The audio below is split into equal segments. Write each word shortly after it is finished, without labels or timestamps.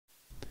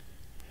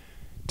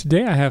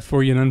Today I have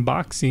for you an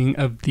unboxing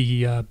of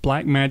the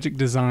Blackmagic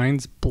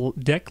Designs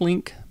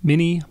Decklink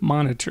Mini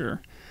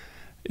Monitor.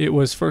 It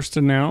was first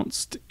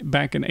announced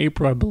back in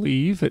April, I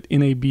believe, at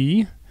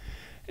NAB.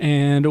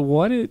 And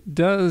what it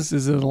does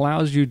is it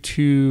allows you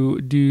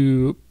to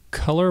do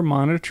color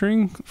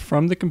monitoring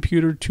from the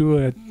computer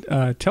to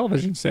a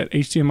television set,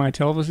 HDMI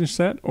television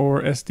set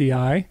or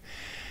SDI.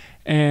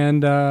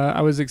 And I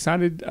was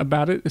excited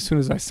about it as soon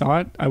as I saw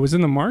it. I was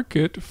in the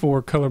market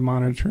for color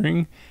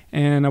monitoring,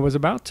 and I was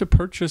about to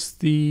purchase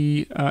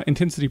the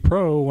Intensity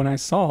Pro when I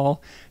saw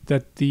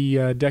that the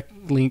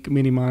Decklink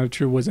Mini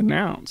Monitor was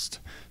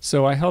announced.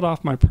 So I held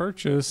off my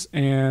purchase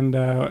and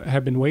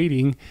have been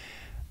waiting,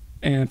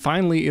 and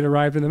finally it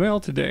arrived in the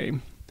mail today.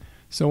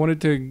 So I wanted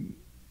to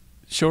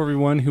show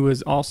everyone who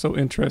is also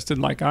interested,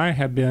 like I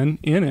have been,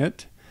 in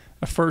it,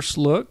 a first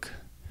look.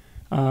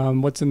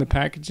 What's in the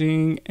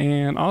packaging,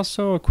 and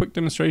also a quick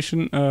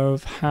demonstration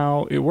of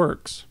how it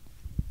works.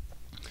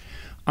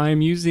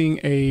 I'm using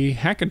a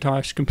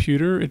Hackintosh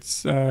computer.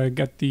 It's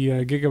got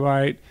the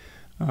Gigabyte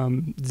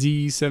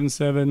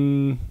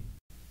Z77X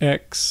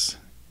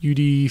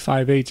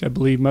UD5H, I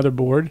believe,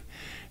 motherboard,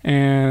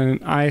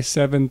 and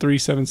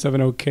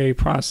i7-3770K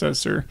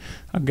processor.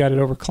 I've got it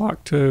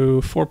overclocked to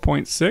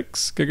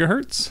 4.6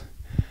 gigahertz,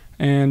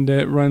 and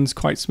it runs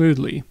quite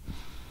smoothly.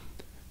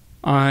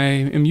 I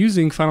am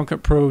using Final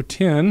Cut Pro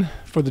 10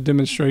 for the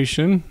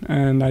demonstration,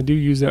 and I do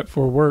use that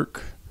for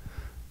work.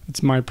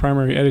 It's my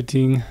primary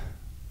editing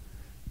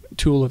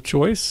tool of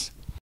choice.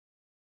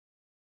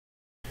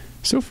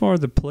 So far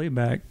the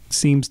playback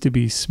seems to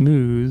be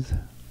smooth,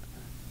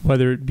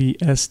 whether it be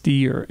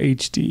SD or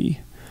HD.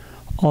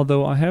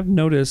 Although I have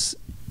noticed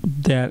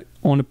that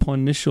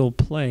upon initial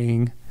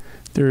playing,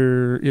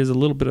 there is a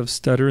little bit of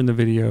stutter in the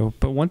video,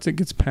 but once it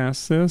gets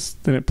past this,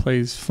 then it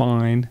plays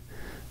fine.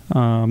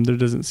 There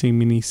doesn't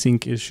seem any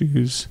sync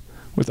issues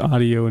with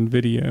audio and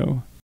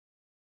video.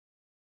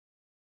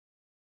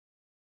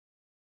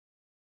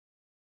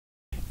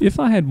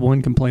 If I had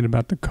one complaint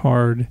about the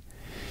card,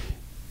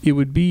 it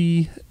would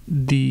be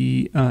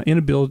the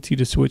inability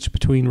to switch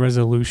between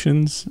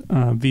resolutions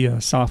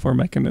via software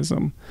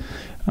mechanism.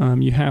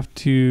 You have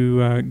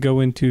to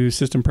go into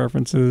System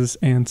Preferences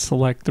and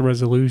select the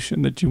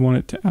resolution that you want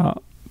it to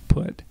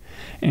output,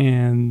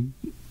 and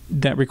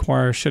that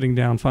requires shutting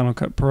down Final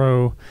Cut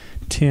Pro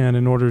 10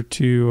 in order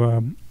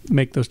to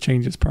make those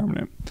changes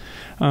permanent.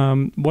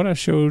 What I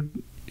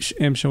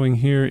am showing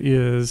here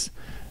is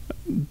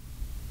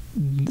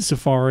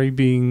Safari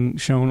being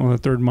shown on the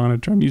third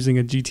monitor. I'm using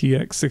a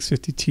GTX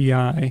 650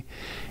 Ti,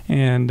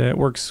 and it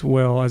works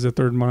well as a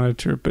third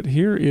monitor. But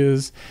here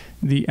is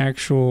the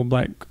actual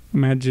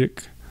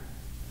Blackmagic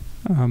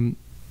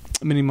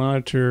mini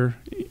monitor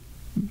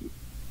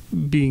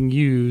being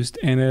used,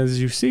 and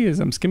as you see, as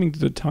I'm skimming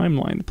through the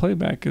timeline, the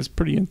playback is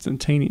pretty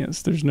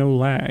instantaneous. There's no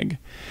lag,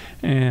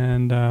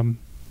 and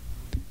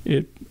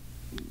it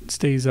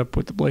stays up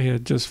with the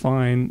playhead just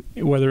fine,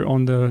 whether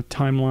on the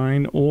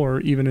timeline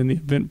or even in the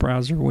event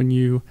browser. When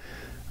you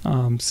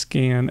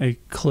scan a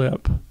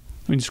clip,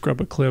 when you scrub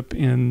a clip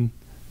in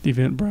the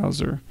event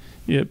browser,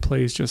 it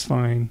plays just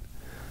fine.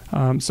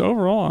 So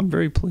overall, I'm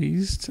very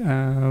pleased.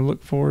 I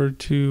look forward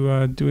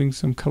to doing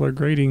some color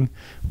grading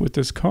with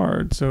this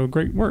card. So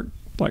great work,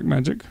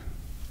 Blackmagic.